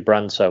product and love your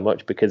brand so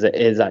much, because it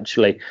is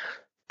actually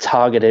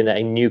targeting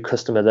a new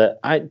customer that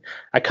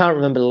I can't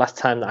remember the last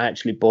time that I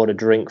actually bought a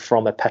drink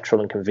from a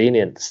petrol and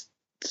convenience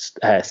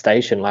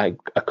station like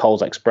a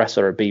Coles Express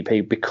or a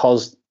BP,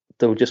 because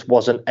there just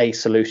wasn't a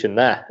solution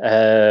there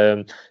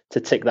to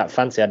tick that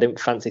fancy. I didn't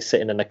fancy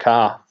sitting in a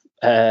car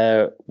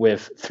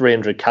with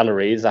 300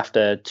 calories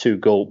after 2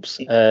 gulps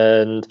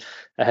and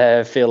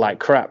feel like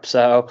crap.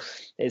 So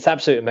it's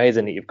absolutely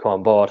amazing that you've come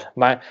on board.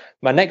 My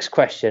next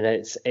question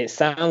is, it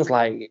sounds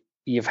like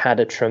you've had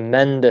a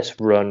tremendous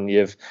run.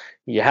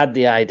 You had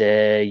the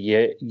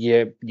idea,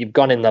 you've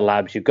gone in the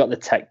labs, you've got the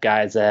tech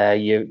guys there,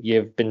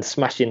 you've been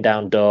smashing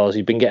down doors,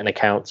 you've been getting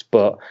accounts,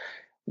 but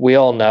we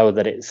all know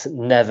that it's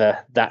never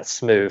that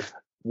smooth.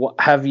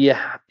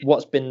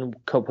 What's been a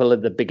couple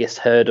of the biggest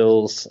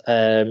hurdles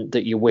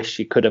that you wish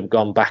you could have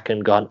gone back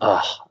and gone,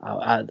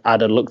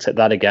 I'd have looked at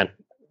that again?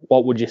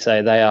 What would you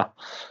say they are?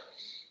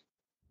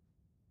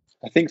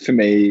 I think for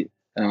me,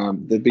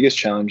 the biggest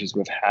challenges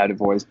we've had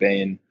have always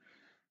been,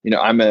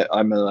 I'm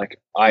a like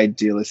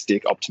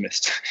idealistic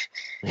optimist.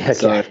 Okay.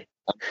 So I'm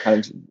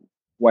kind of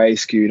way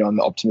skewed on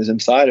the optimism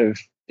side of,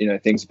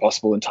 things are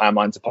possible and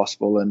timelines are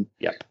possible. And,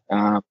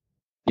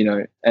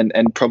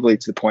 and probably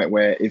to the point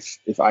where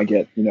if I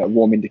get,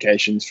 warm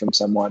indications from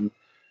someone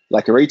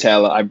like a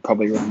retailer, I'm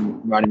probably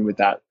running with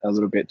that a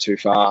little bit too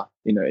far,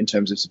 in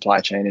terms of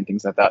supply chain and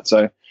things like that.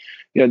 So,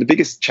 the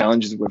biggest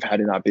challenges that we've had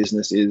in our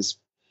business is,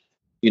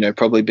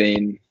 probably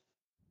being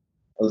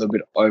a little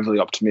bit overly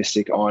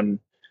optimistic on,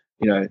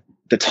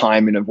 the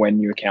timing of when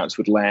new accounts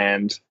would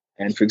land.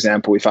 And for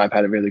example, if I've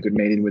had a really good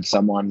meeting with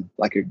someone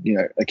like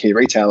a key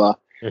retailer,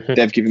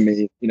 they've given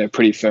me,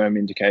 pretty firm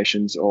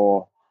indications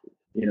or,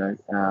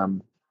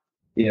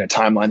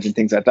 timelines and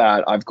things like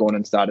that. I've gone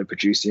and started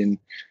producing,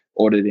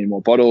 ordered in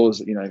more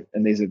bottles,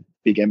 and these are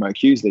big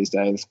MOQs these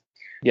days.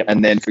 Yep.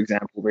 And then, for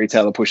example,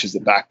 retailer pushes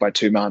it back by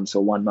 2 months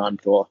or 1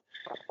 month, or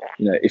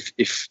if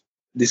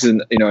this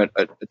is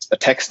a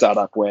tech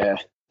startup where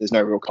there's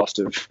no real cost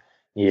of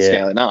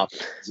scaling up.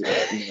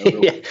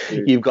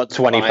 You've got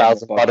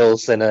 20,000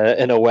 bottles in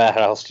a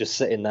warehouse just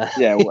sitting there.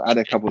 Yeah, we'll add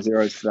a couple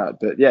zeros to that,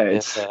 but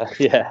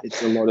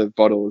it's a lot of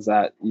bottles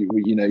that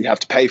you have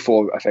to pay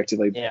for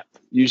effectively. Yeah.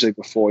 Usually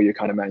before you're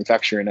kind of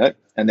manufacturing it,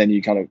 and then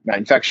you kind of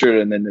manufacture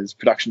it, and then there's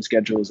production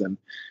schedules and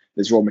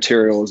there's raw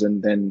materials,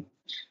 and then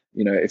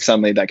if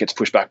suddenly that gets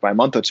pushed back by a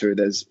month or two,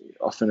 there's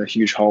often a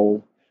huge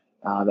hole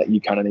that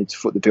you kind of need to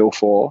foot the bill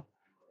for,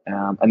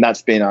 and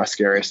that's been our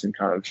scariest and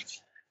kind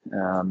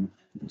of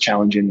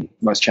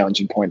most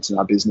challenging points in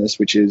our business,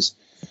 which is,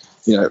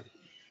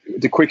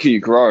 the quicker you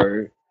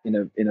grow in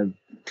a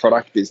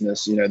product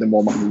business, the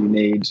more money you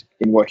need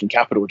in working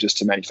capital just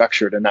to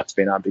manufacture it, and that's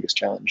been our biggest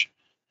challenge,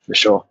 for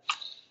sure.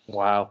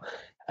 Wow.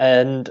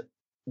 And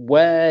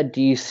where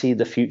do you see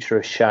the future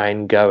of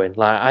Shine going?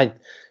 Like,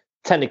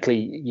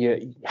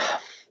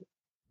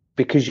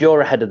 because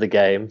you're ahead of the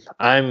game,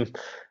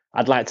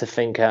 I'd like to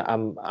think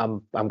I'm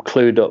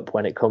clued up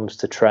when it comes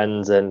to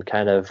trends and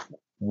kind of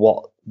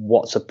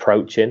what's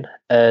approaching,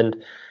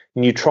 and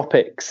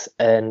nootropics,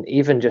 and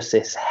even just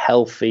this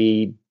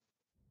healthy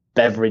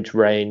beverage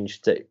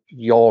range that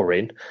you're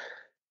in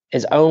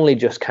is only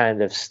just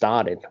kind of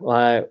starting.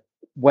 Like,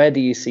 where do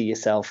you see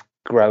yourself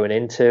growing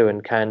into,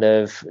 and kind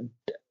of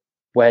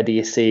where do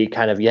you see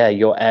kind of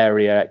your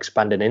area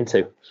expanding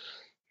into?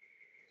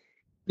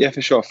 Yeah,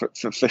 for sure.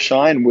 For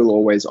Shine, we'll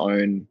always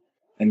own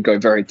and go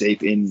very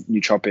deep in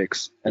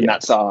nootropics, and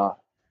that's our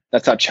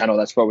channel.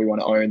 That's what we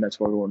want to own. That's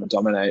what we want to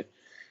dominate.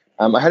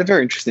 I had a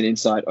very interesting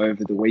insight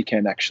over the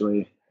weekend,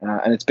 actually,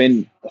 and it's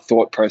been a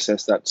thought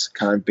process that's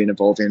kind of been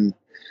evolving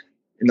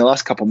in the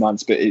last couple of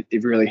months, but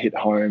it really hit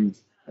home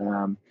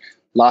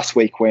last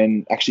week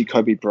when actually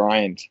Kobe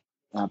Bryant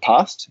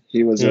passed.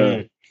 He was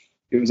an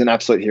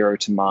absolute hero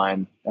to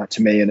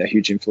me, and a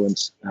huge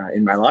influence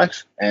in my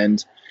life.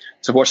 And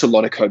so I've watched a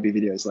lot of Kobe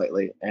videos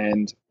lately,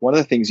 and one of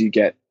the things you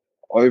get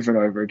over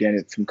and over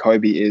again from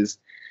Kobe is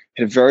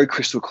he had a very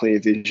crystal clear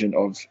vision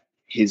of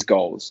his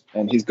goals,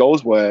 and his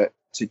goals were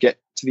to get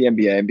to the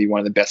NBA and be one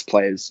of the best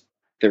players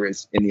there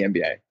is in the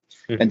NBA,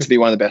 and to be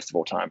one of the best of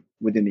all time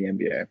within the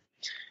NBA.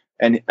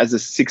 And as a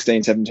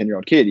 16,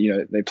 17-year-old kid,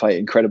 they play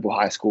incredible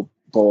high school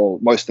ball.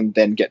 Most of them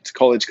then get to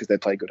college because they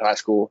play good high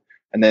school,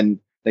 and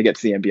then they get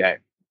to the NBA.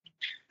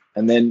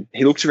 And then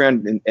he looked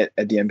around at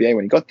the NBA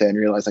when he got there and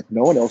realized, like,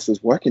 no one else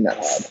was working that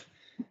hard.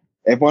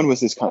 Everyone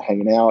was just kind of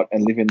hanging out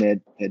and living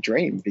their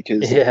dream,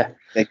 because their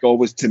goal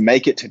was to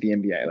make it to the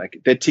NBA.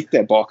 Like, they'd tick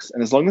their box,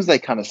 and as long as they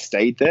kind of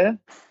stayed there,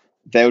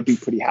 they would be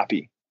pretty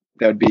happy.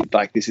 They would be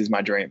like, this is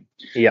my dream.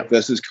 Yeah.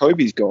 Versus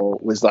Kobe's goal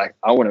was like,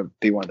 I want to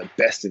be one of the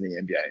best in the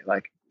NBA.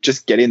 Like,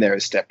 just get in there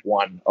is step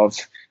one of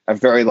a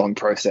very long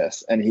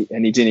process. And he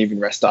didn't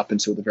even rest up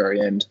until the very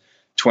end,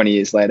 20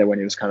 years later, when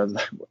he was kind of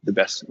one of the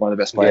best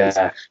players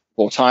of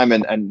all time,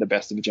 and the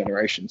best of a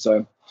generation.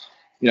 So,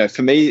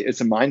 for me,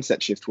 it's a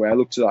mindset shift where I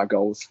looked at our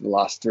goals for the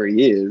last 3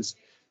 years,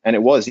 and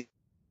it was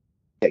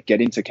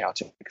get into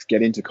Caltex,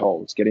 get into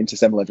Coles, get into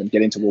 7-Eleven,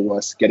 get into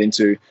Woolworths, get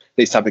into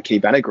these type of key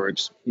banner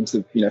groups,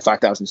 into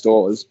 5,000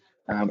 stores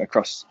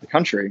across the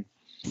country.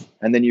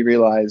 And then you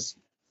realize,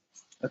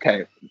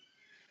 okay,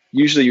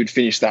 usually you'd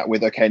finish that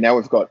with, okay, now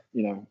we've got,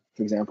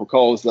 for example,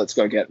 Coles, let's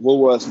go get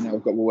Woolworths, and now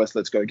we've got Woolworths,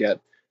 let's go get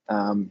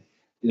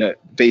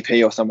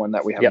BP or someone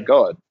that we haven't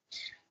got.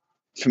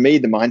 For me,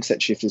 the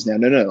mindset shift is now,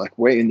 no, like,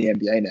 we're in the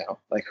NBA now.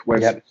 Like,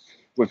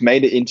 we've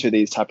made it into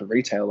these type of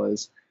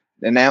retailers.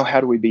 And now how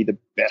do we be the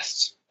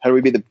best? How do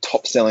we be the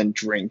top selling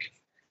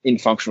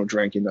functional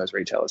drink in those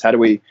retailers? How do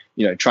we,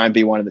 try and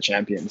be one of the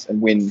champions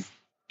and win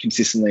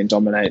consistently and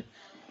dominate,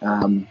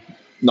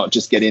 not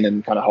just get in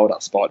and kind of hold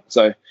our spot?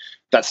 So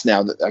that's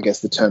now, I guess,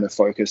 the turn of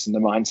focus and the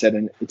mindset.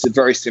 And it's a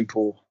very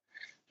simple,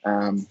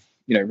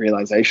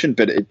 realization,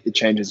 but it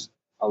changes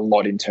a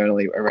lot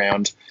internally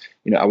around,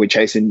 are we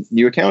chasing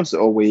new accounts,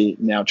 or are we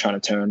now trying to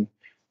turn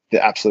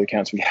the absolute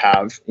accounts we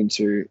have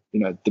into,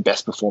 the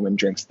best performing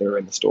drinks that are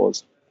in the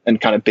stores, and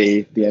kind of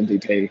be the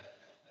MVP?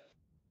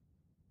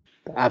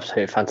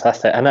 Absolutely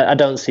fantastic. And I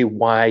don't see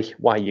why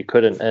you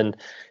couldn't. And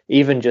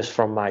even just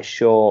from my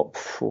short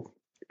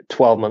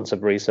 12 months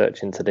of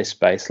research into this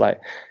space, like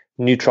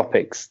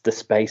nootropics, the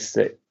space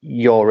that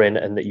you're in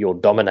and that you're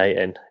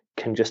dominating,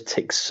 can just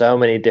tick so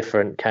many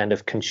different kind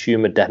of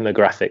consumer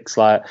demographics.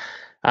 Like,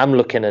 I'm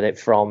looking at it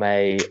from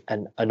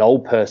an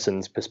old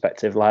person's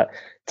perspective. Like,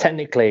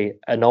 technically,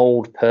 an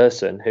old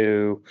person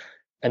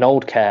an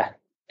old care,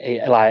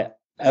 like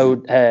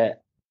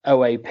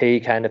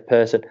OAP kind of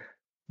person,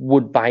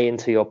 would buy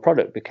into your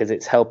product because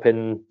it's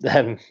helping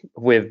them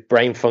with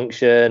brain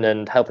function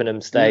and helping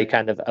them stay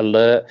kind of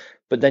alert.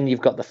 But then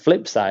you've got the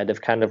flip side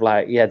of kind of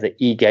like, the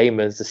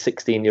e-gamers, the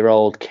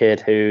 16-year-old kid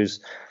who's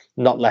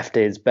not left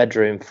his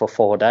bedroom for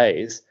 4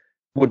 days,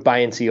 would buy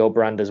into your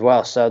brand as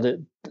well. So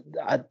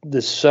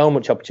there's so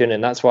much opportunity,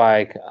 and that's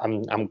why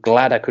I'm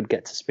glad I could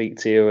get to speak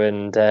to you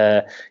and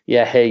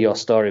hear your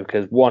story,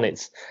 because one,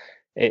 it's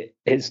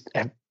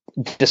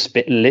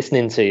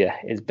listening to you,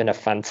 it's been a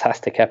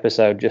fantastic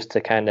episode, just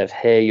to kind of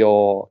hear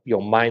your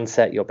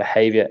mindset, your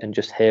behavior, and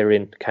just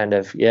hearing kind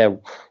of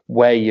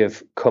where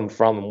you've come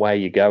from and where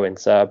you're going.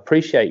 So I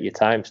appreciate your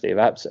time, Steve.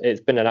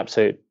 It's been an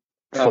absolute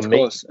of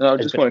course. And I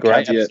just want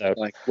to caveat,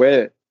 like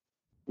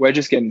we're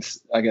just getting,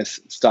 I guess,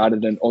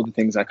 started, and all the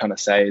things I kind of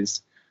say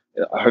is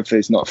hopefully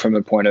it's not from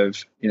a point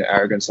of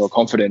arrogance or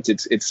confidence.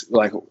 It's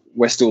like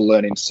we're still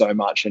learning so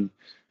much, and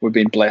we've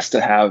been blessed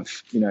to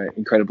have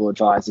incredible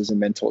advisors and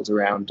mentors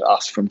around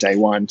us from day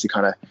one to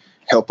kind of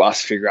help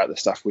us figure out the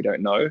stuff we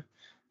don't know.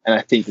 And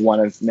I think one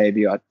of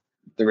maybe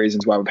the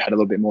reasons why we've had a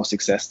little bit more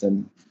success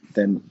than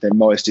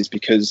most is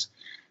because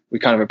we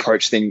kind of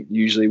approach things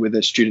usually with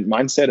a student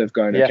mindset of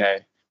going,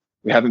 okay,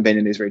 we haven't been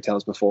in these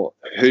retailers before.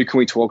 Who can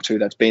we talk to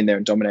that's been there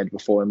and dominated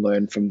before and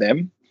learn from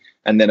them,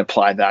 and then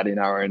apply that in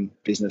our own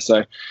business?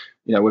 So,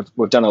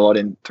 we've done a lot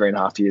in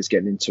 3.5 years,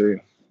 getting into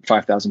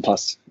 5,000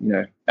 plus,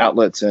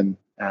 outlets and,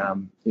 a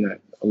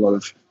lot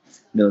of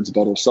millions of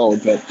bottles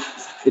sold. But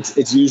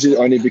it's usually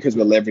only because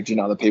we're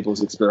leveraging other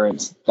people's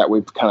experience that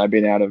we've kind of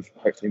been able to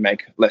hopefully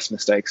make less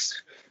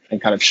mistakes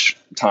and kind of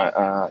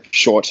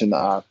shorten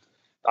our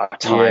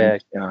time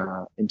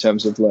in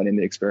terms of learning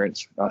the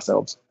experience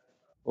ourselves.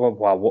 Well,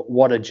 wow,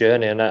 what a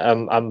journey. And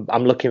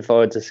I'm looking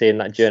forward to seeing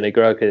that journey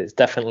grow, because it's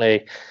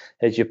definitely,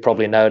 as you've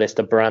probably noticed,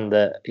 a brand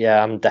that,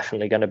 I'm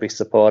definitely going to be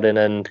supporting,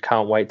 and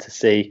can't wait to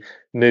see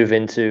move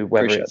into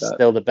whether it's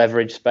still the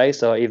beverage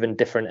space or even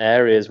different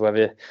areas,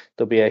 whether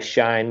there'll be a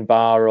Shine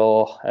bar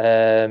or,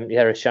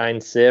 a Shine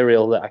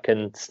cereal that I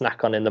can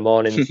snack on in the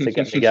mornings to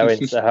get me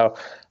going. So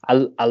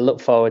I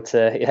look forward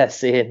to,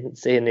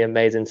 seeing the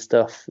amazing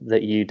stuff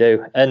that you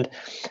do. And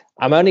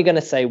I'm only going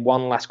to say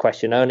one last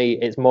question.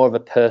 It's more of a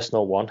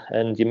personal one.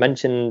 And you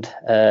mentioned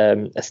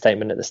a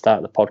statement at the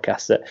start of the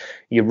podcast that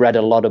you read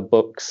a lot of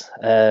books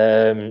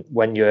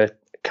when you're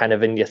kind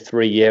of in your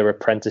 3-year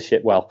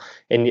apprenticeship. Well,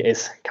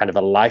 it's kind of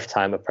a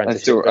lifetime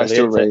apprenticeship. I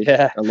still read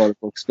a lot of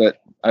books,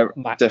 but I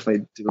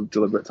definitely did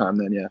deliberate time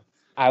then. Yeah.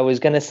 I was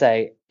going to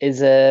say, is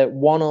there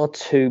 1 or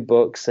 2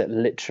 books that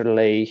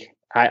literally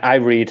I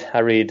read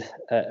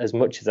as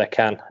much as I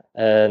can,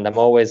 and I'm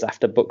always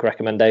after book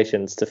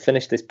recommendations. To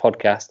finish this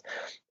podcast,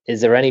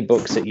 is there any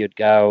books that you'd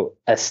go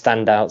as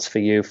standouts for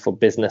you for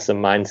business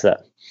and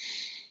mindset?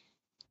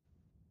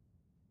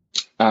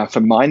 For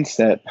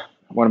mindset,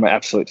 one of my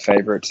absolute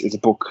favorites is a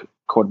book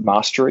called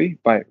Mastery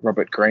by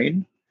Robert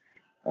Greene,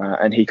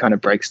 and he kind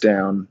of breaks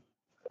down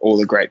all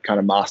the great kind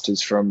of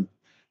masters from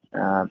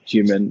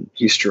human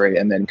history,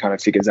 and then kind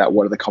of figures out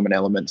what are the common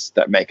elements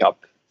that make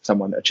up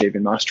someone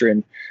achieving mastery.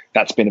 And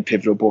that's been a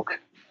pivotal book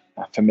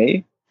for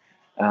me.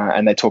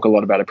 And they talk a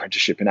lot about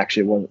apprenticeship, and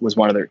actually was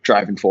one of the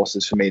driving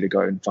forces for me to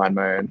go and find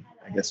my own,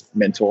 I guess,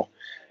 mentor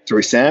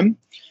through Sam.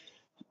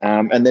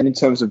 And then in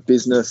terms of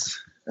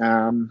business,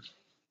 I'm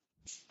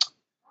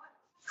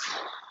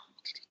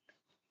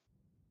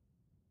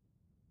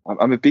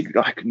a big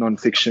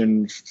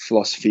nonfiction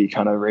philosophy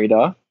kind of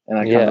reader, and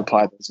I kind of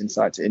apply those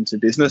insights into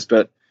business.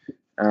 But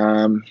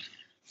I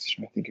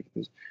think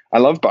I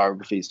love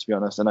biographies, to be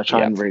honest, and I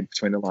try and read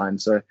between the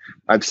lines. So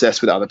I'm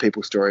obsessed with other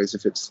people's stories.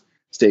 If it's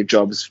Steve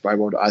Jobs by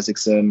Walter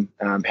Isaacson,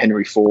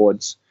 Henry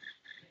Ford's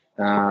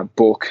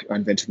book, I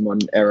Invented the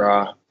Modern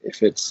Era.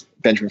 If it's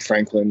Benjamin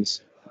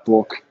Franklin's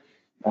book,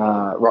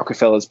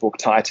 Rockefeller's book,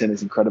 Titan,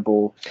 is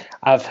incredible.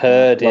 I've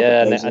heard,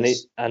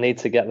 I need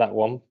to get that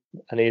one.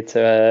 I need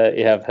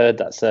to, I've heard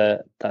that's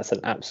an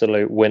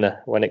absolute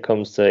winner when it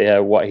comes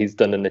to what he's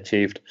done and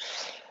achieved.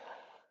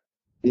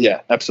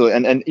 Yeah,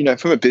 absolutely. And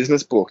from a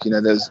business book,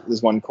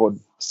 there's one called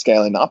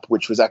Scaling Up,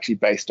 which was actually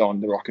based on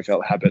the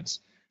Rockefeller habits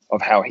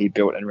of how he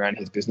built and ran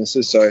his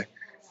businesses. So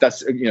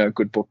that's a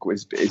good book.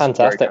 Is fantastic.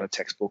 Very kind of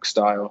textbook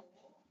style.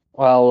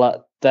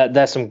 Well,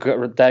 there's some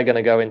good, they're going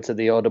to go into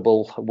the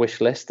Audible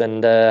wish list,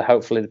 and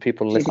hopefully the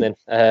people listening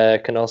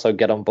can also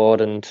get on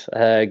board and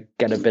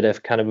get a bit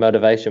of kind of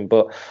motivation.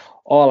 But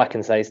all I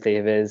can say,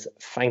 Steve, is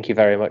thank you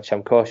very much.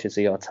 I'm cautious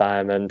of your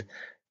time, and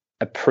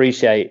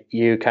appreciate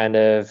you kind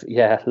of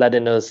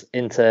letting us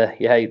into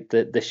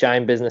the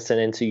Shine business and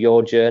into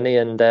your journey.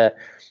 And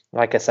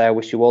like I say, I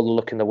wish you all the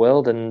luck in the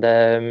world. And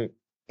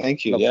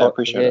thank you. I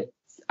appreciate it.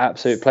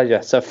 Absolute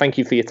pleasure. So thank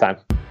you for your time.